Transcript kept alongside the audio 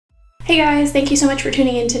Hey guys, thank you so much for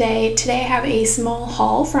tuning in today. Today I have a small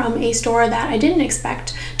haul from a store that I didn't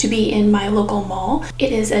expect to be in my local mall.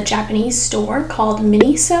 It is a Japanese store called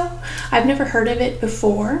Miniso. I've never heard of it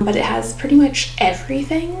before, but it has pretty much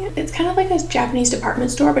everything. It's kind of like a Japanese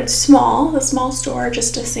department store, but it's small. A small store,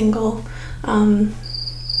 just a single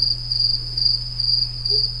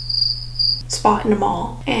spot in a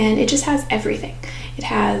mall, and it just has everything. It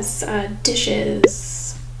has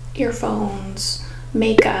dishes, earphones,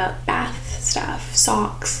 makeup, bath stuff,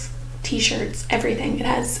 socks, t-shirts, everything. It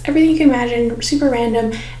has everything you can imagine, super random,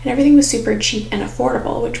 and everything was super cheap and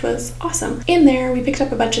affordable, which was awesome. In there, we picked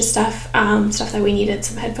up a bunch of stuff, stuff that we needed,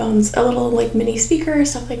 some headphones, a little like mini speaker,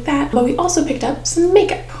 stuff like that. But we also picked up some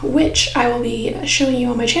makeup, which I will be showing you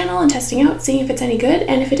on my channel and testing out, seeing if it's any good.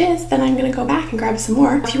 And if it is, then I'm gonna go back and grab some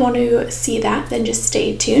more. If you want to see that, then just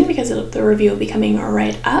stay tuned because the review will be coming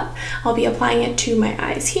right up. I'll be applying it to my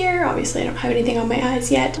eyes here. Obviously, I don't have anything on my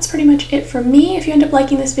eyes yet. That's pretty much it for me. If you end up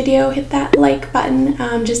liking this video, hit that like button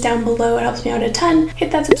just down below. It helps me out a ton. Hit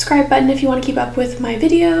that subscribe button if you want to keep up with my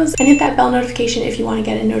videos, and hit that bell notification if you want to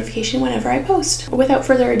get a notification whenever I post. Without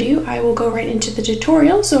further ado, I will go right into the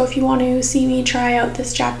tutorial. So if you want to see me try out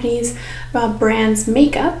this Japanese brand's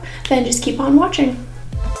makeup, then just keep on watching.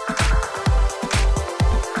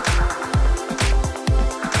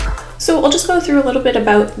 So I'll just go through a little bit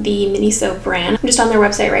about the Miniso brand. I'm just on their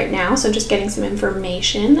website right now, so just getting some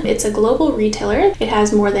information. It's a global retailer. It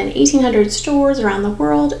has more than 1,800 stores around the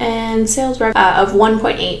world and sales revenue of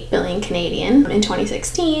 1.8 billion Canadian in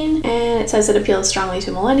 2016. And it says it appeals strongly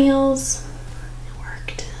to millennials. It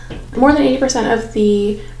worked. More than 80% of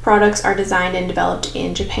the products are designed and developed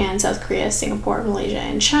in Japan, South Korea, Singapore, Malaysia,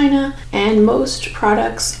 and China, and most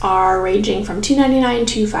products are ranging from $2.99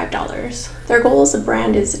 to $5. Their goal as a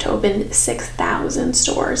brand is to open 6,000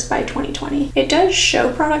 stores by 2020. It does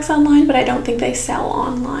show products online, but I don't think they sell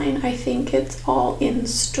online. I think it's all in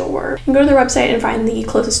store. You can go to their website and find the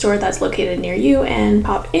closest store that's located near you and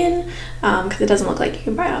pop in, because it doesn't look like you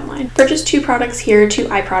can buy it online. Purchased two products here, two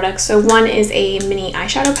eye products. So one is a mini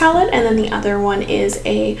eyeshadow palette, and then the other one is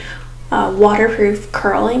a waterproof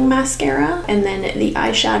curling mascara, and then the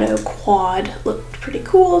Eyeshadow Quad looked pretty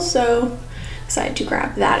cool, so decided to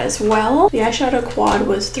grab that as well. The Eyeshadow Quad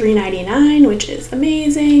was $3.99, which is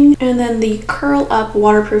amazing, and then the Curl Up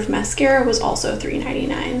waterproof mascara was also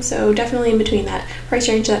 $3.99, so definitely in between that price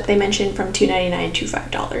range that they mentioned from $2.99 to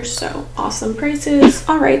 $5, so awesome prices.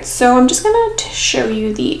 Alright, so I'm just gonna show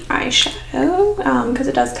you the eyeshadow because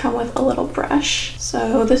it does come with a little brush.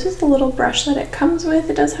 So this is the little brush that it comes with.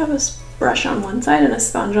 It does have a brush on one side and a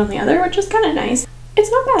sponge on the other, which is kind of nice. It's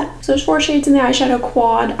not bad. So there's 4 shades in the Eyeshadow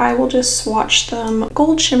Quad. I will just swatch them.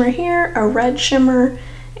 Gold shimmer here, a red shimmer,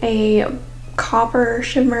 a copper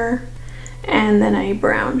shimmer, and then a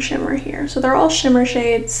brown shimmer here. So they're all shimmer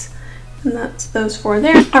shades, and that's those 4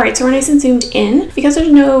 there. All right, so we're nice and zoomed in. Because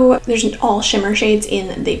there's all shimmer shades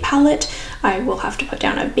in the palette, I will have to put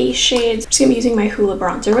down a base shade. I'm just gonna be using my Hoola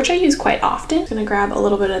bronzer, which I use quite often. I'm gonna grab a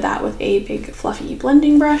little bit of that with a big fluffy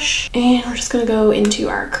blending brush, and we're just gonna go into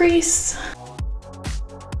our crease.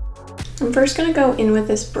 I'm first going to go in with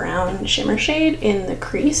this brown shimmer shade in the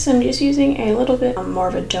crease. I'm just using a little bit more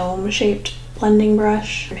of a dome shaped blending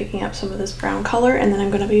brush, picking up some of this brown color, and then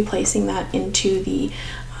I'm going to be placing that into the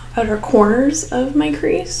outer corners of my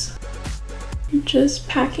crease. Just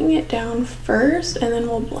packing it down first, and then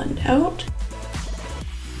we'll blend out.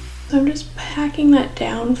 So I'm just packing that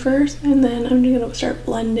down first, and then I'm going to start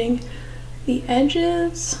blending the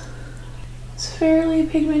edges. It's fairly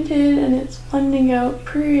pigmented and it's blending out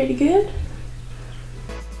pretty good.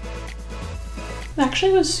 It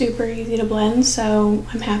actually was super easy to blend, so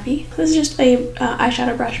I'm happy. This is just a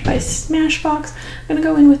eyeshadow brush by Smashbox. I'm gonna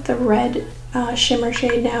go in with the red shimmer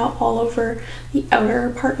shade now all over the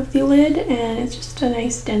outer part of the lid, and it's just a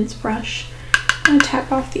nice dense brush. I'm gonna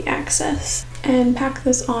tap off the excess and pack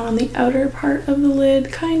this on the outer part of the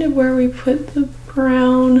lid, kind of where we put the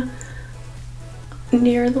brown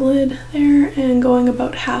near the lid there, and going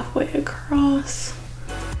about halfway across.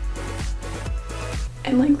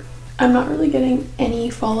 And like, I'm not really getting any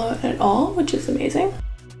fallout at all, which is amazing.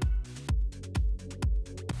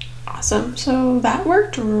 Awesome, so that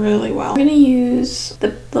worked really well. I'm gonna use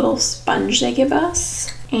the little sponge they give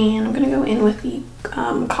us, and I'm gonna go in with the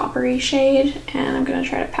coppery shade, and I'm gonna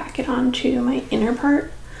try to pack it onto my inner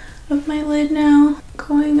part of my lid now,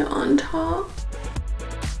 going on top.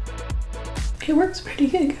 It works pretty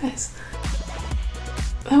good, guys.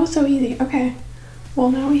 That was so easy. Okay,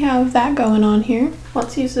 well now we have that going on here.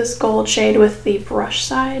 Let's use this gold shade with the brush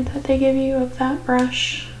side that they give you of that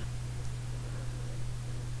brush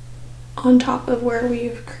on top of where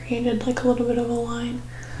we've created like a little bit of a line.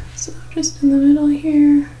 So just in the middle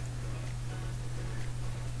here.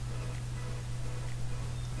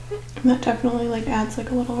 And that definitely like adds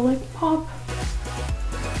like a little like pop.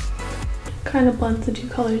 Kind of blends the two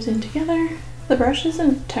colors in together. The brush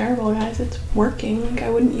isn't terrible, guys. It's working. Like,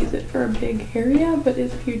 I wouldn't use it for a big area, but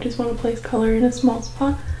if you just want to place color in a small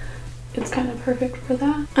spot, it's kind of perfect for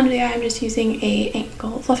that. Under the eye, I'm just using a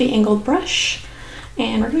fluffy angled brush,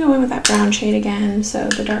 and we're gonna go in with that brown shade again. So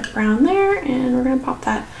the dark brown there, and we're gonna pop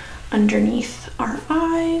that underneath our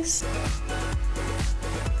eyes.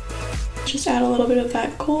 Just add a little bit of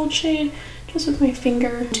that gold shade just with my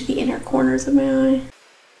finger to the inner corners of my eye,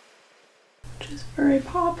 just for a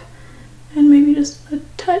pop, and maybe just a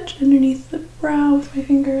touch underneath the brow with my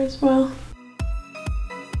finger as well.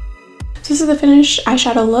 So this is the finished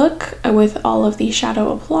eyeshadow look with all of the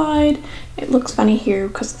shadow applied. It looks funny here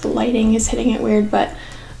because the lighting is hitting it weird, but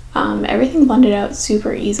everything blended out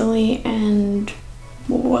super easily and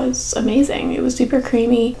was amazing. It was super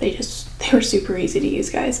creamy. They were super easy to use,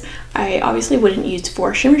 guys. I obviously wouldn't use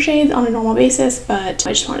 4 shimmer shades on a normal basis, but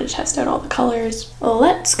I just wanted to test out all the colors.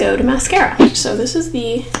 Let's go to mascara. So this is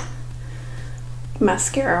the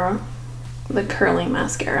mascara, the curling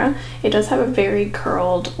mascara. It does have a very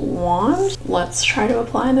curled wand. Let's try to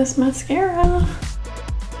apply this mascara.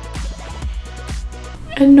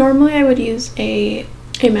 And normally I would use a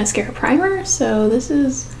mascara primer, so this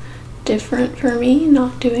is different for me,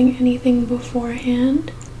 not doing anything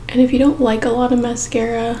beforehand. And if you don't like a lot of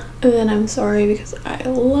mascara, then I'm sorry, because I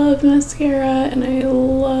love mascara and I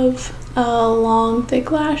love long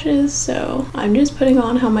thick lashes, so I'm just putting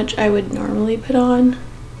on how much I would normally put on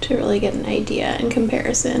to really get an idea in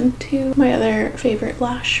comparison to my other favorite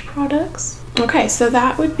lash products. Okay, so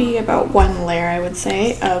that would be about 1 layer, I would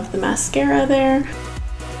say, of the mascara there.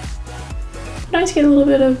 Nice to get a little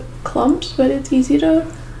bit of clumps, but it's easy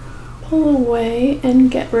to pull away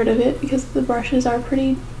and get rid of it because the brush is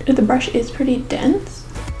pretty dense.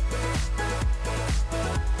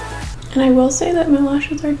 And I will say that my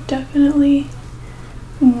lashes are definitely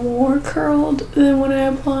more curled than when I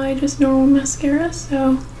apply just normal mascara,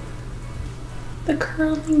 so the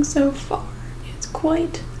curling so far is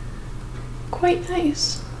quite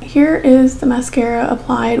nice. Here is the mascara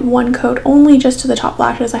applied, 1 coat only just to the top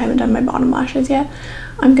lashes. I haven't done my bottom lashes yet.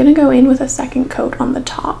 I'm gonna go in with a 2nd coat on the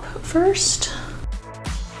top first.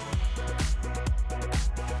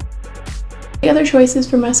 The other choices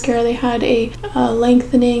for mascara, they had a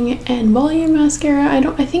lengthening and volume mascara.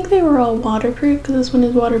 I think they were all waterproof because this one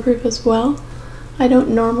is waterproof as well. I don't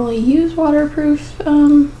normally use waterproof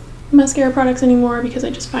mascara products anymore because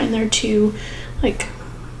I just find they're too like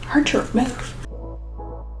hard to remove.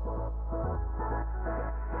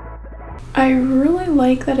 I really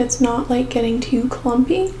like that it's not like getting too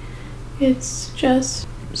clumpy. It's just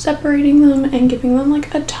separating them and giving them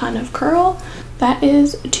like a ton of curl. That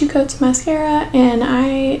is 2 coats of mascara, and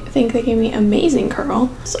I think they gave me amazing curl.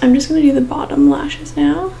 So I'm just gonna do the bottom lashes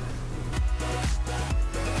now.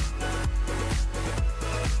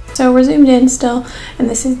 So we're zoomed in still, and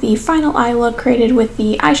this is the final eye look created with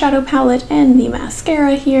the eyeshadow palette and the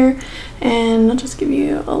mascara here. And I'll just give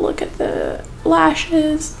you a look at the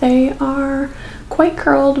lashes. They are quite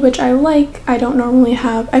curled, which I like. I don't normally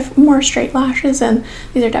have, I have more straight lashes, and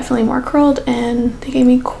these are definitely more curled, and they gave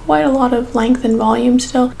me quite a lot of length and volume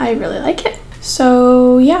still. I really like it.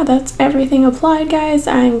 So yeah, that's everything applied, guys.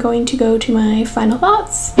 I'm going to go to my final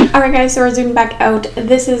thoughts. Alright guys, so we're zooming back out.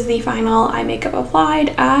 This is the final eye makeup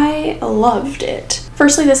applied. I loved it.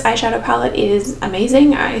 Firstly, this eyeshadow palette is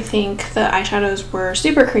amazing. I think the eyeshadows were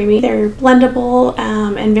super creamy. They're blendable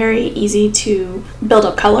and very easy to build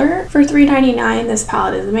up color. For $3.99, this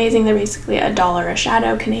palette is amazing. They're basically $1 a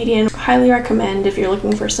shadow Canadian. Highly recommend if you're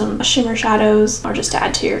looking for some shimmer shadows or just to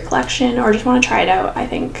add to your collection or just want to try it out. I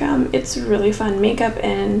think it's really fun makeup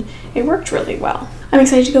and it worked really well. I'm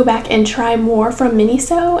excited to go back and try more from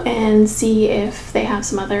Miniso and see if they have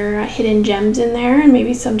some other hidden gems in there, and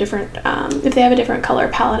maybe some different, if they have a different color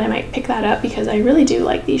palette, I might pick that up because I really do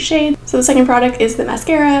like these shades. So the second product is the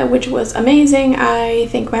mascara, which was amazing. I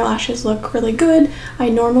think my lashes look really good. I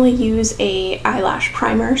normally use a eyelash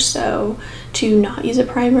primer, so to not use a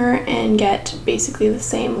primer and get basically the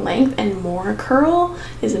same length and more curl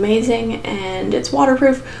is amazing, and it's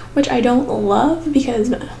waterproof, which I don't love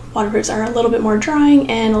because waterproofs are a little bit more drying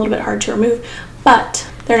and a little bit hard to remove, but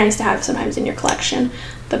they're nice to have sometimes in your collection.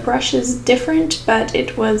 The brush is different, but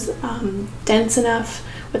it was dense enough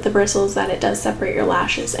with the bristles that it does separate your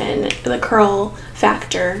lashes, and the curl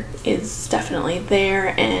factor is definitely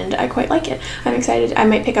there, and I quite like it. I'm excited. I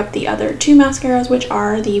might pick up the other 2 mascaras, which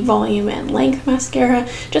are the volume and length mascara,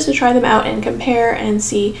 just to try them out and compare and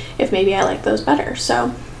see if maybe I like those better.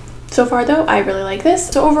 So So far though, I really like this.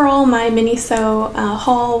 So overall, my Miniso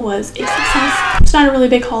haul was a success. It's not a really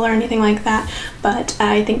big haul or anything like that, but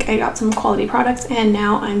I think I got some quality products, and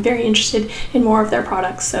now I'm very interested in more of their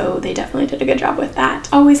products, so they definitely did a good job with that.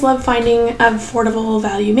 Always love finding affordable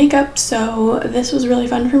value makeup, so this was really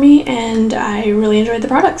fun for me, and I really enjoyed the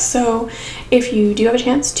products. So if you do have a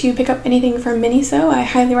chance to pick up anything from Miniso, I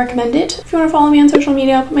highly recommend it. If you want to follow me on social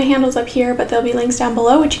media, I'll put my handles up here, but there'll be links down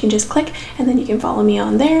below which you can just click, and then you can follow me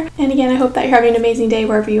on there. And again, I hope that you're having an amazing day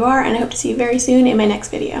wherever you are, and I hope to see you very soon in my next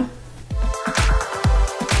video.